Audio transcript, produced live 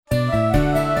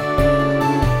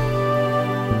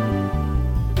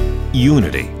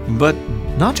unity, but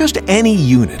not just any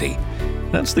unity.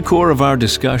 That's the core of our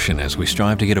discussion as we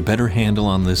strive to get a better handle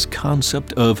on this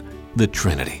concept of the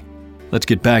Trinity. Let's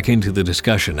get back into the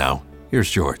discussion now. Here's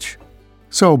George.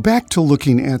 So back to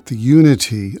looking at the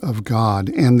unity of God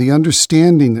and the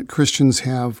understanding that Christians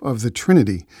have of the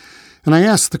Trinity. And I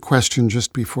asked the question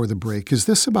just before the break, is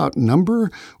this about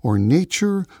number or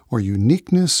nature or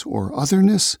uniqueness or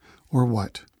otherness or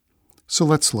what? So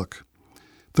let's look.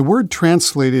 The word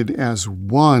translated as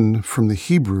one from the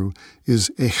Hebrew is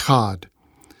echad.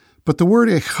 But the word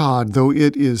echad, though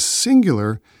it is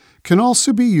singular, can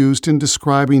also be used in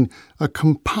describing a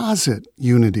composite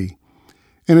unity.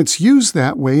 And it's used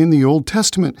that way in the Old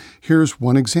Testament. Here's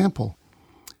one example.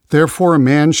 Therefore a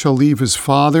man shall leave his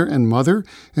father and mother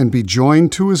and be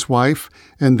joined to his wife,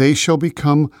 and they shall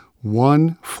become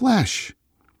one flesh.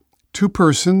 Two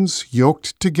persons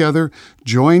yoked together,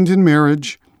 joined in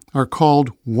marriage, are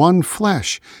called one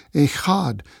flesh,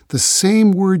 echad, the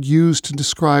same word used to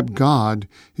describe God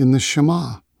in the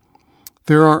Shema.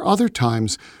 There are other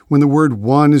times when the word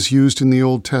one is used in the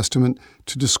Old Testament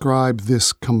to describe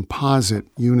this composite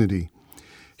unity.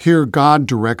 Here God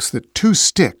directs that two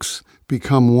sticks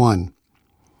become one.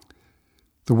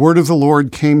 The word of the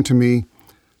Lord came to me,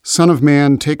 Son of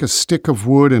man, take a stick of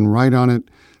wood and write on it,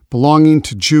 belonging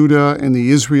to Judah and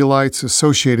the Israelites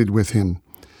associated with him.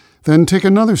 Then take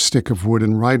another stick of wood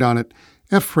and write on it,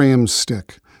 Ephraim's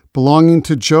stick, belonging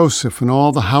to Joseph and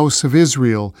all the house of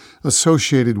Israel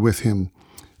associated with him.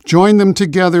 Join them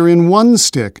together in one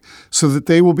stick so that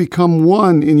they will become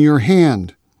one in your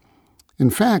hand. In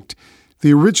fact,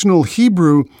 the original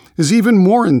Hebrew is even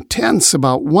more intense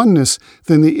about oneness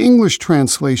than the English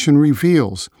translation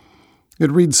reveals.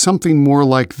 It reads something more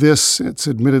like this. It's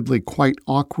admittedly quite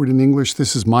awkward in English.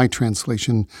 This is my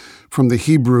translation from the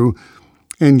Hebrew.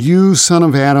 And you, son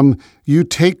of Adam, you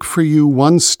take for you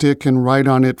one stick and write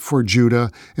on it for Judah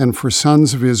and for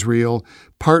sons of Israel.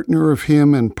 Partner of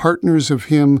him and partners of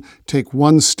him, take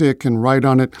one stick and write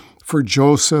on it for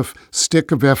Joseph,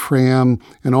 stick of Ephraim,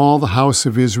 and all the house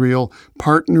of Israel,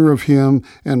 partner of him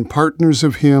and partners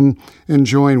of him, and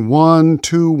join one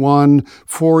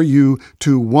for you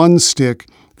to one stick,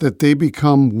 that they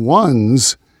become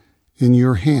ones in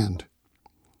your hand.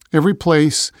 Every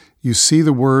place you see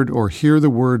the word or hear the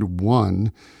word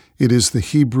one, it is the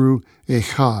Hebrew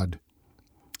echad.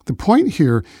 The point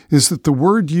here is that the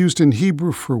word used in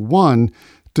Hebrew for one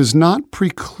does not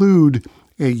preclude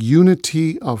a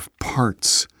unity of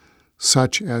parts,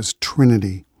 such as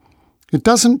Trinity. It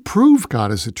doesn't prove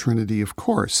God is a Trinity, of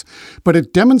course, but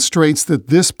it demonstrates that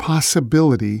this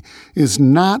possibility is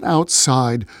not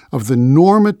outside of the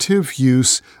normative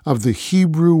use of the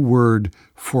Hebrew word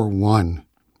for one.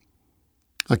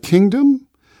 A kingdom,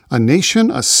 a nation,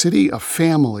 a city, a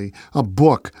family, a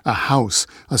book, a house,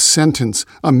 a sentence,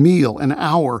 a meal, an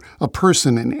hour, a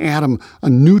person, an atom, a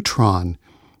neutron.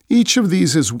 Each of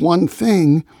these is one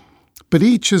thing, but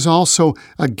each is also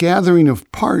a gathering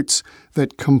of parts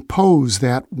that compose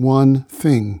that one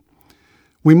thing.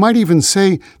 We might even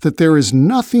say that there is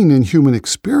nothing in human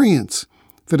experience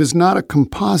that is not a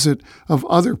composite of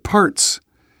other parts,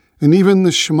 and even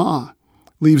the Shema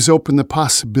leaves open the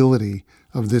possibility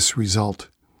of this result.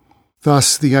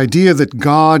 Thus, the idea that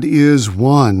God is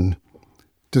one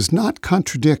does not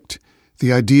contradict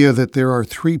the idea that there are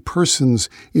three persons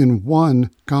in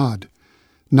one God.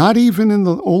 Not even in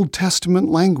the Old Testament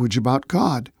language about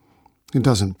God. It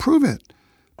doesn't prove it,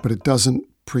 but it doesn't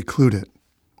preclude it.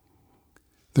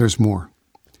 There's more.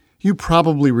 You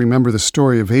probably remember the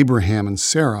story of Abraham and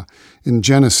Sarah in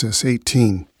Genesis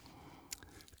 18.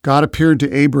 God appeared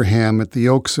to Abraham at the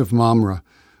oaks of Mamre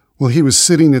while he was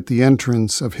sitting at the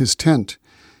entrance of his tent.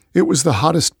 It was the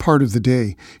hottest part of the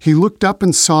day. He looked up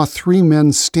and saw three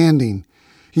men standing.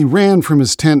 He ran from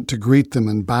his tent to greet them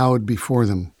and bowed before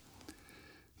them.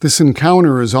 This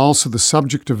encounter is also the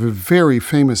subject of a very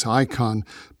famous icon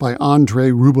by Andrei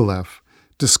Rublev,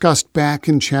 discussed back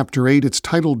in Chapter 8. It's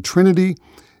titled Trinity,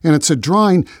 and it's a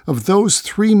drawing of those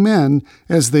three men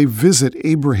as they visit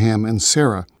Abraham and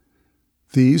Sarah.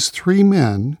 These three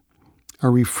men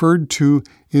are referred to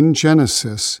in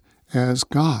Genesis as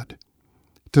God.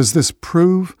 Does this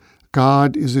prove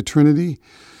God is a Trinity?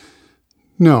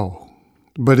 No,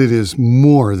 but it is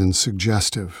more than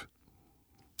suggestive.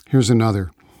 Here's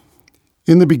another.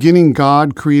 In the beginning,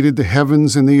 God created the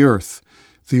heavens and the earth.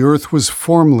 The earth was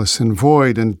formless and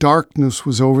void, and darkness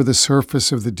was over the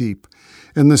surface of the deep.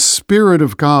 And the Spirit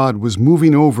of God was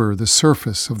moving over the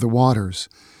surface of the waters.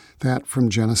 That from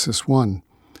Genesis 1.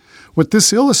 What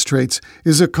this illustrates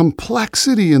is a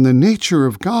complexity in the nature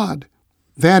of God.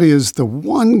 That is, the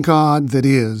one God that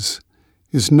is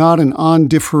is not an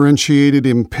undifferentiated,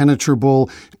 impenetrable,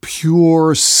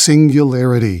 pure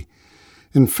singularity.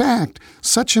 In fact,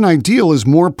 such an ideal is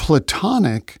more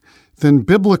Platonic than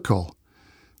biblical.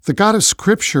 The God of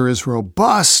Scripture is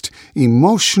robust,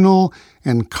 emotional,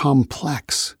 and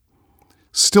complex.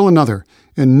 Still another,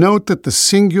 and note that the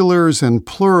singulars and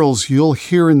plurals you'll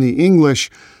hear in the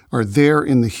English are there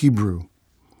in the Hebrew.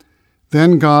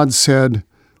 Then God said,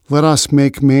 "Let us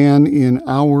make man in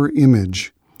our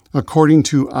image, according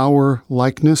to our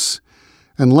likeness,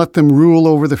 and let them rule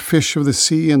over the fish of the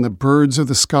sea and the birds of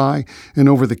the sky, and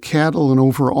over the cattle and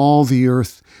over all the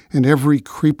earth, and every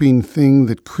creeping thing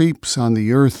that creeps on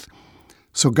the earth."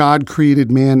 So God created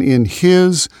man in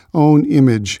his own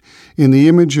image. In the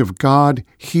image of God,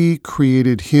 he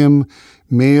created him.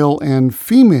 Male and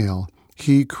female,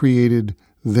 he created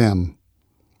them.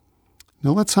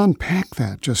 Now let's unpack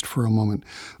that just for a moment.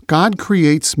 God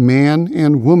creates man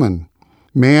and woman.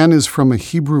 Man is from a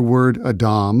Hebrew word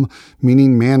Adam,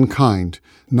 meaning mankind.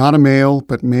 Not a male,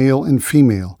 but male and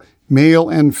female. Male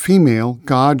and female,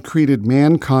 God created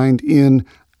mankind in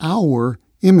our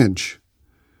image.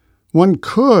 One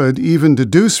could even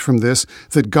deduce from this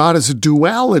that God is a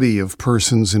duality of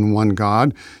persons in one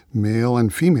God, male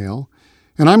and female,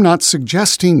 and I'm not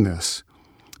suggesting this,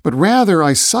 but rather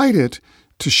I cite it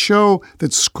to show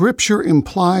that Scripture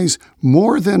implies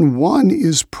more than one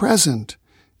is present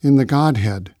in the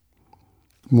Godhead.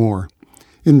 More.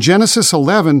 In Genesis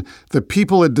 11, the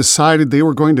people had decided they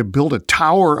were going to build a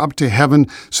tower up to heaven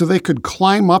so they could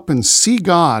climb up and see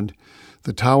God,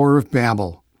 the Tower of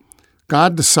Babel.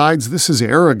 God decides this is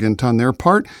arrogant on their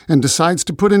part and decides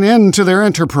to put an end to their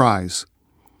enterprise.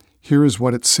 Here is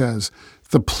what it says.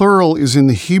 The plural is in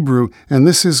the Hebrew, and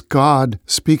this is God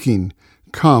speaking.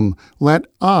 "Come, let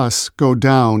us go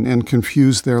down and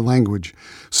confuse their language,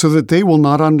 so that they will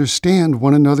not understand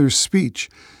one another's speech."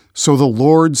 So the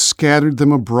Lord scattered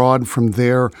them abroad from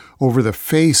there over the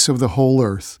face of the whole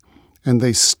earth, and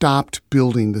they stopped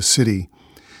building the city.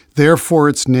 Therefore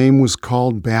its name was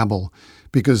called Babel,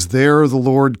 because there the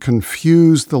Lord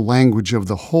confused the language of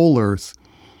the whole earth,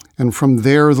 and from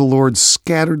there the Lord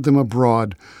scattered them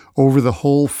abroad over the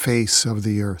whole face of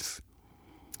the earth.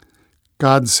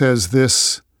 God says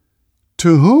this,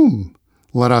 to whom?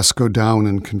 Let us go down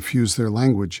and confuse their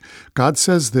language. God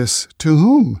says this to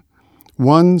whom?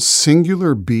 One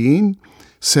singular being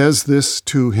says this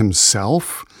to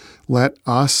himself, let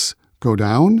us go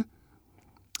down?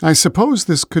 I suppose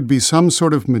this could be some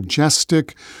sort of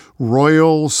majestic,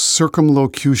 royal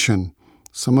circumlocution.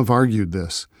 Some have argued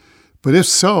this. But if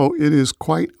so, it is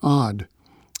quite odd.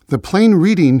 The plain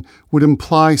reading would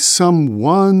imply some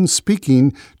one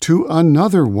speaking to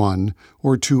another one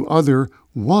or to other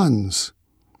ones.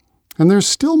 And there's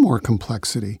still more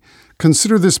complexity.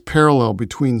 Consider this parallel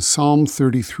between Psalm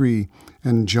 33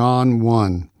 and John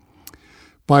 1.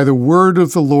 By the word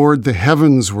of the Lord the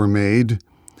heavens were made,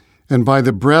 and by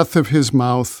the breath of his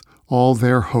mouth all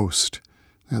their host.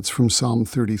 That's from Psalm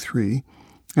 33.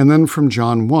 And then from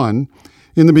John 1,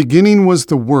 in the beginning was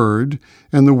the Word,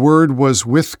 and the Word was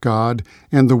with God,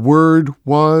 and the Word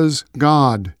was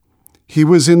God. He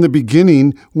was in the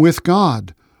beginning with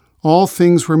God. All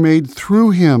things were made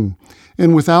through him,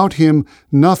 and without him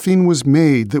nothing was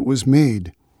made that was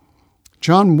made.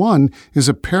 John 1 is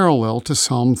a parallel to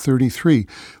Psalm 33.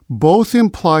 Both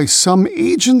imply some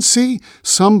agency,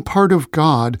 some part of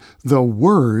God, the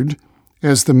Word,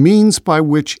 as the means by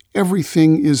which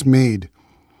everything is made.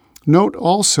 Note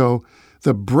also,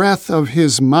 the breath of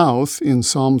his mouth in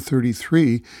Psalm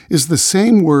 33 is the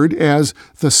same word as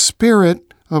the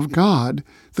Spirit of God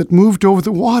that moved over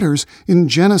the waters in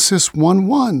Genesis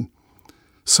 1:1.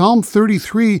 Psalm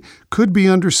 33 could be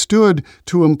understood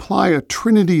to imply a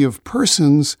trinity of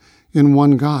persons in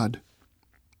one God.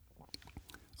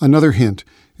 Another hint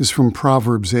is from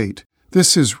Proverbs 8.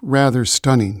 This is rather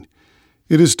stunning.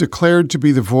 It is declared to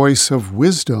be the voice of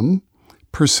wisdom,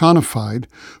 personified,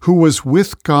 who was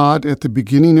with God at the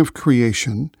beginning of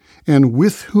creation, and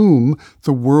with whom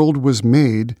the world was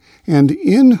made, and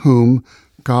in whom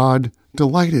God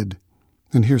delighted.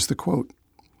 And here's the quote.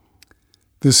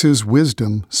 This is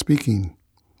wisdom speaking.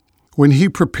 When he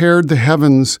prepared the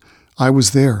heavens, I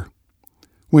was there.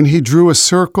 When he drew a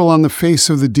circle on the face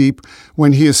of the deep,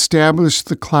 when he established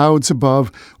the clouds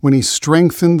above, when he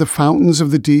strengthened the fountains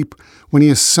of the deep, when he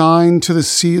assigned to the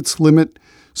sea its limit,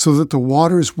 so that the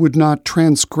waters would not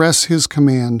transgress his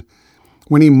command,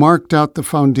 when he marked out the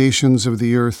foundations of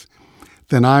the earth,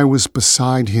 then I was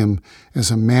beside him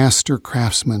as a master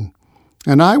craftsman.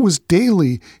 And I was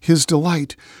daily his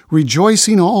delight,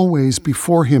 rejoicing always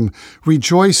before him,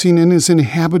 rejoicing in his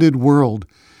inhabited world.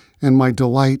 And my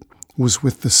delight was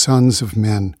with the sons of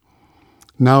men.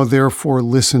 Now therefore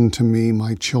listen to me,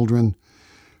 my children,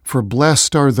 for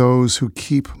blessed are those who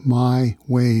keep my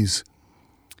ways.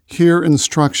 Hear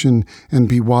instruction and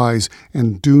be wise,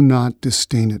 and do not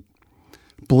disdain it.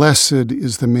 Blessed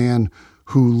is the man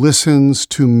who listens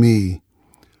to me,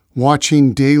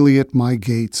 watching daily at my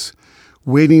gates,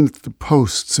 waiting at the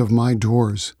posts of my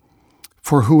doors.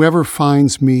 For whoever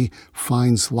finds me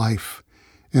finds life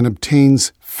and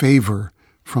obtains favor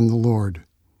from the Lord.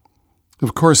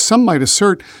 Of course, some might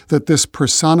assert that this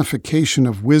personification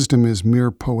of wisdom is mere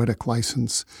poetic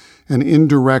license, an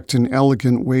indirect and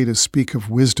elegant way to speak of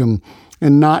wisdom,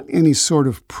 and not any sort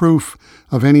of proof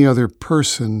of any other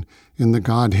person in the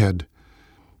Godhead.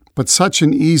 But such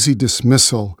an easy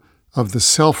dismissal of the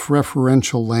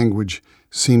self-referential language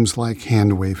seems like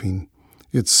hand-waving.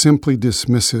 It simply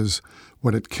dismisses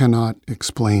what it cannot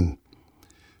explain.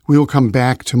 We will come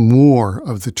back to more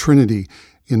of the Trinity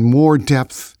in more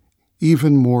depth,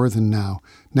 even more than now,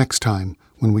 next time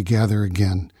when we gather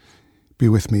again. Be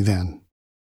with me then.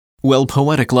 Well,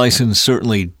 poetic license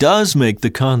certainly does make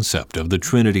the concept of the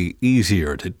Trinity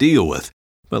easier to deal with,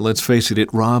 but let's face it,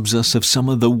 it robs us of some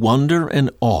of the wonder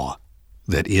and awe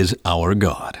that is our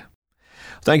God.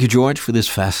 Thank you, George, for this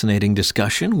fascinating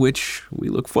discussion, which we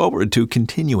look forward to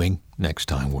continuing next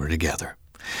time we're together.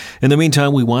 In the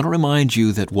meantime, we want to remind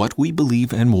you that What We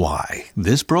Believe and Why,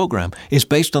 this program, is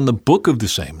based on the book of the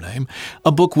same name,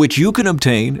 a book which you can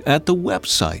obtain at the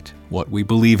website,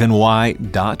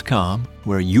 whatwebelieveandwhy.com,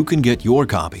 where you can get your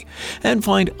copy and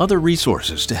find other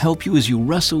resources to help you as you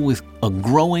wrestle with a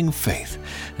growing faith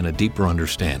and a deeper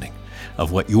understanding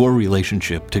of what your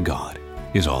relationship to God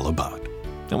is all about.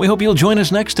 And we hope you'll join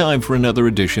us next time for another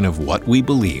edition of What We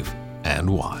Believe and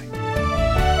Why.